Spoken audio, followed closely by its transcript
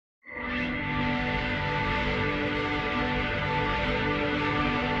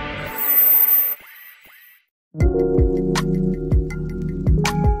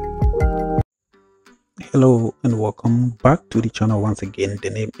Hello and welcome back to the channel once again. The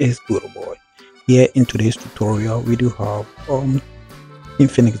name is Boy. Here in today's tutorial we do have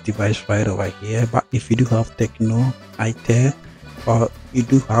inFinix device right over here, but if you do have Tecno, iTel, or you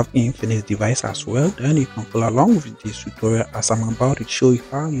do have inFinix device as well, then you can follow along with this tutorial as I'm about to show you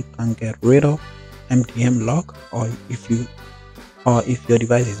how you can get rid of MDM lock, or if your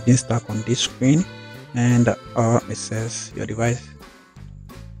device is being stuck on this screen and it says your device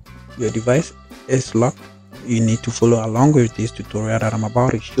is locked. You need to follow along with this tutorial that I'm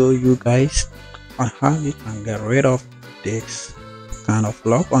about to show you guys on how you can get rid of this kind of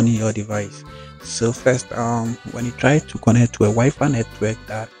lock on your device. So first, when you try to connect to a Wi-Fi network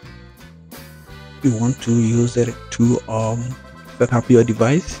that you want to use it to set up your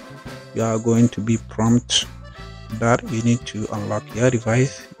device, you are going to be prompted that you need to unlock your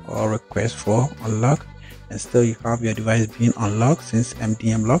device or request for unlock, and still you have your device being unlocked since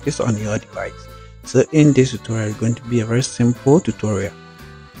MDM lock is on your device. So in this tutorial, it's going to be a very simple tutorial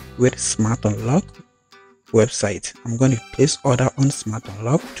with Smart Unlock website. I'm going to place order on Smart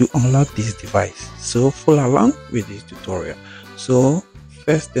Unlock to unlock this device. So follow along with this tutorial. So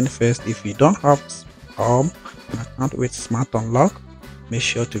first thing first, if you don't have an account with Smart Unlock, make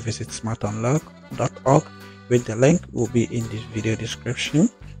sure to visit smartunlock.org, with the link will be in this video description.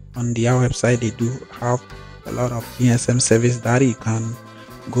 On their website, they do have a lot of GSM service that you can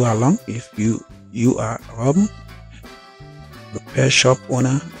go along. If you are repair shop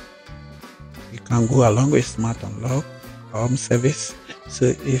owner, you can go along with Smart Unlock service. So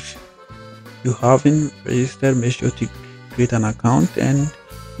if you haven't registered, make sure to create an account, and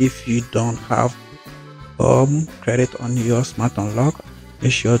if you don't have credit on your Smart Unlock,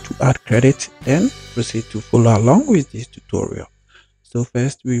 make sure to add credit, then proceed to follow along with this tutorial. So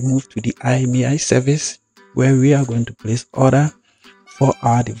first we move to the IMEI service where we are going to place order for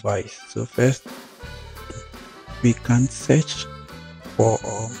our device. So first we can search for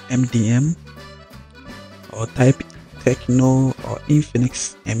MDM, or type Tecno or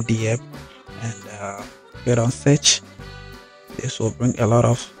inFinix MDM, and get on search. This will bring a lot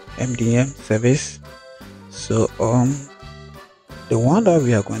of MDM service. So the one that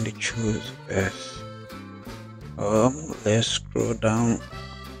we are going to choose is let's scroll down.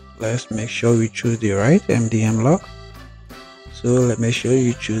 Let's make sure we choose the right MDM lock. So let me show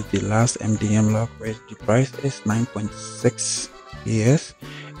you choose the last MDM lock, where the price is 9.6 years,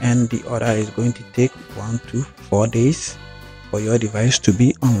 and the order is going to take 1 to 4 days for your device to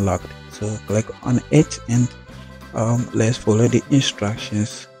be unlocked. So click on it and let's follow the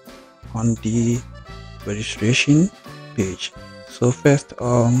instructions on the registration page. So first,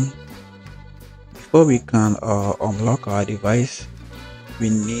 before we can unlock our device, we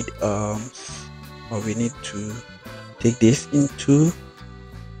need to take this into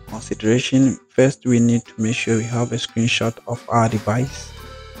consideration. First, we need to make sure we have a screenshot of our device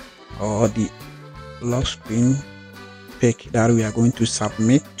or the lock screen pic that we are going to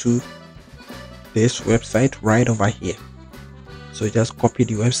submit to this website right over here. So just copy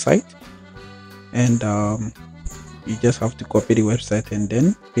the website, and you just have to copy the website and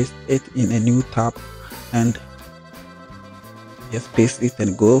then paste it in a new tab, and just paste it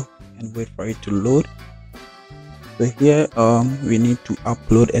and go and wait for it to load. So here we need to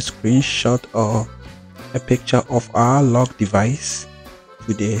upload a screenshot or a picture of our lock device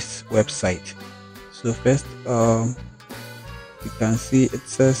to this website. So first, you can see it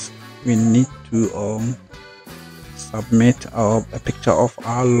says we need to submit a picture of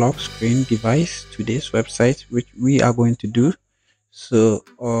our lock screen device to this website, which we are going to do. So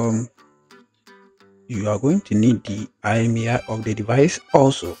you are going to need the IMEI of the device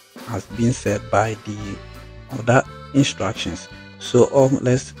also, as been said by the other instructions. So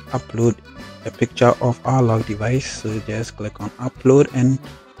let's upload a picture of our lock device. So just click on upload and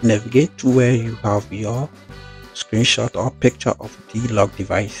navigate to where you have your screenshot or picture of the lock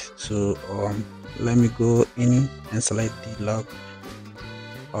device. So let me go in and select the lock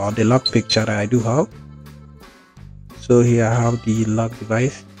or the lock picture that I do have. So here I have the lock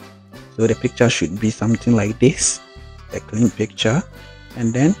device. So the picture should be something like this, a clean picture.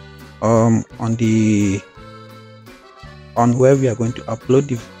 And then on where we are going to upload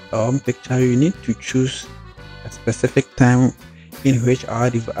the picture, you need to choose a specific time in which our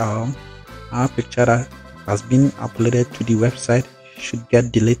picture that has been uploaded to the website should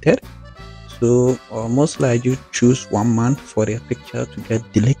get deleted. So most likely choose 1 month for the picture to get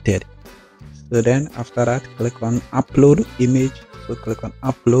deleted. So then after that, click on upload image. So click on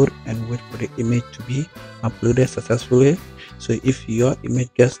upload and wait for the image to be uploaded successfully. So if your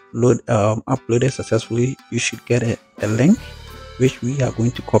image gets uploaded successfully, you should get a link which we are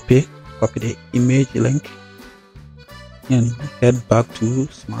going to copy copy the image link and head back to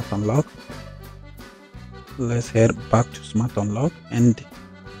Smart Unlock. Let's head back to Smart Unlock, and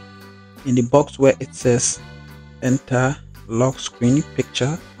in the box where it says enter lock screen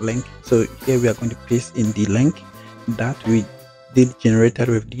picture link, so here we are going to paste in the link that we did generated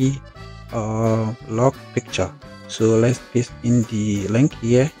with the lock picture. So let's paste in the link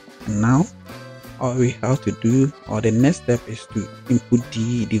here, and now all we have to do, or the next step, is to input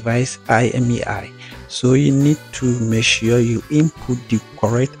the device IMEI. So you need to make sure you input the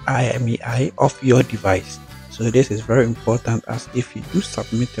correct IMEI of your device. So this is very important, as if you do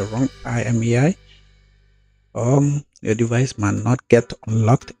submit the wrong IMEI, your device might not get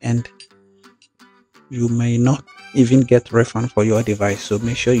unlocked and you may not even get refund for your device. So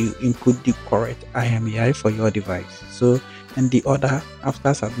make sure you input the correct IMEI for your device. So, and the order,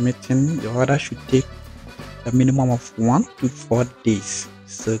 after submitting, the order should take a minimum of 1 to 4 days.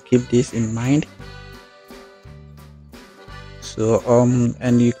 So keep this in mind. So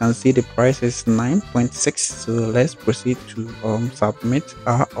and you can see the price is 9.6. so let's proceed to submit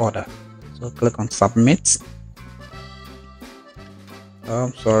our order. So click on submit.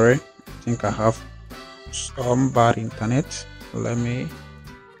 Sorry, I think I have some bad internet. Let me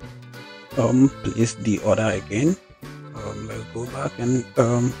place the order again. Let's go back and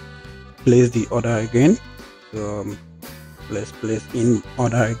place the order again. So let's place in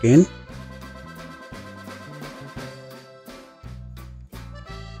order again.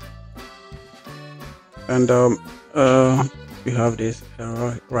 And we have this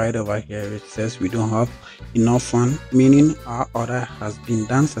error right over here. It says we don't have enough fund, meaning our order has been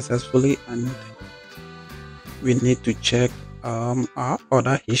done successfully, and we need to check our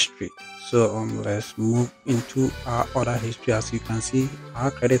order history. So let's move into our order history. As you can see, our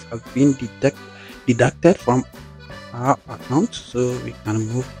credit has been deducted from our account, so we can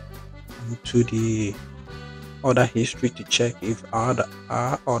move into the order history to check if our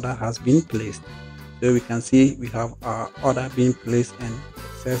order has been placed. So we can see we have our order being placed and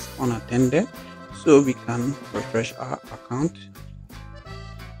says unattended, so we can refresh our account,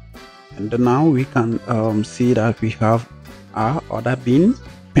 and now we can see that we have our order being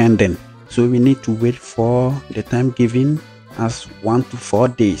pending. So we need to wait for the time given as 1 to 4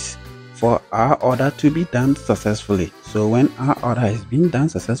 days for our order to be done successfully. So when our order has been done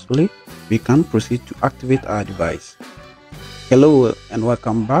successfully, we can proceed to activate our device. Hello and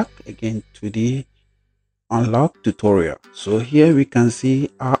welcome back again to the unlock tutorial. So here we can see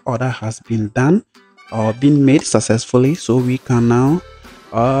our order has been done or been made successfully, so we can now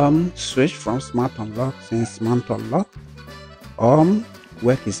switch from Smart Unlock. Since Smart Unlock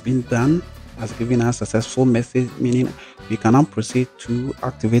work is being done, has given us a successful message, meaning we can now proceed to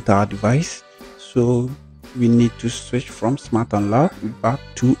activate our device. So we need to switch from Smart Unlock back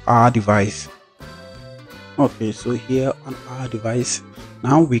to our device. Okay, so here on our device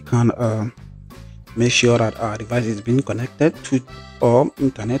now we can make sure that our device is being connected to our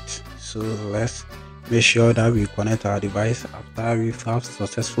internet. So let's make sure that we connect our device. After we have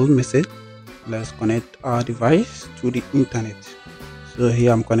successful message, let's connect our device to the internet. So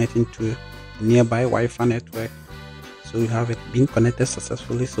here I'm connecting to a nearby Wi-Fi network. So we have it been connected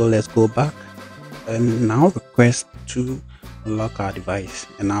successfully. So let's go back and now request to unlock our device,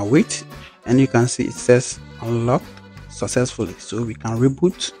 and now wait, and you can see it says unlocked successfully. So we can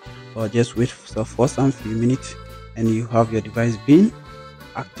reboot or just wait for some few minutes and you have your device being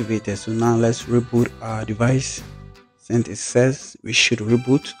activated. So now let's reboot our device. Since it says we should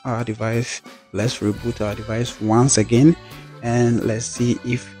reboot our device, let's reboot our device once again, and let's see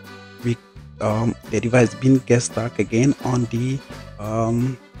if we the device been get stuck again on the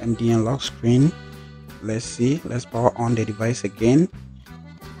MDM lock screen. Let's see, let's power on the device again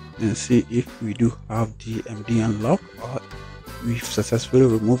and see if we do have the MDM lock or we've successfully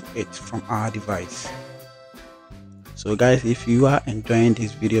removed it from our device. So guys, if you are enjoying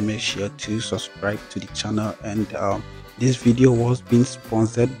this video, make sure to subscribe to the channel. And this video was being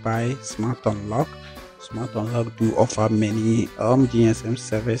sponsored by Smart Unlock. Smart Unlock do offer many GSM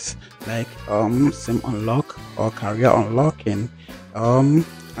service like SIM unlock or carrier unlock, and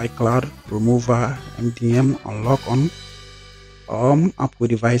iCloud remover, MDM unlock on Apple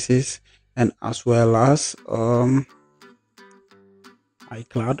devices, and as well as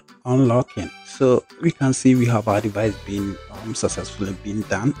iCloud unlocking. So we can see we have our device being successfully been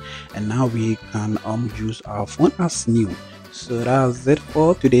done, and now we can use our phone as new. So that's it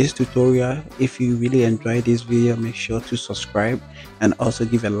for today's tutorial. If you really enjoyed this video, make sure to subscribe and also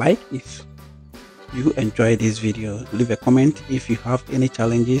give a like if you enjoyed this video. Leave a comment if you have any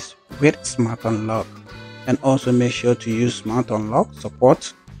challenges with Smart Unlock, and also make sure to use Smart Unlock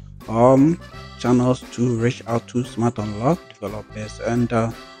support channels to reach out to smart unlock developers. And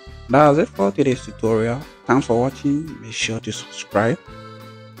that's it for today's tutorial. Thanks for watching. Make sure to subscribe.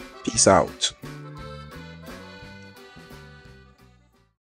 Peace out.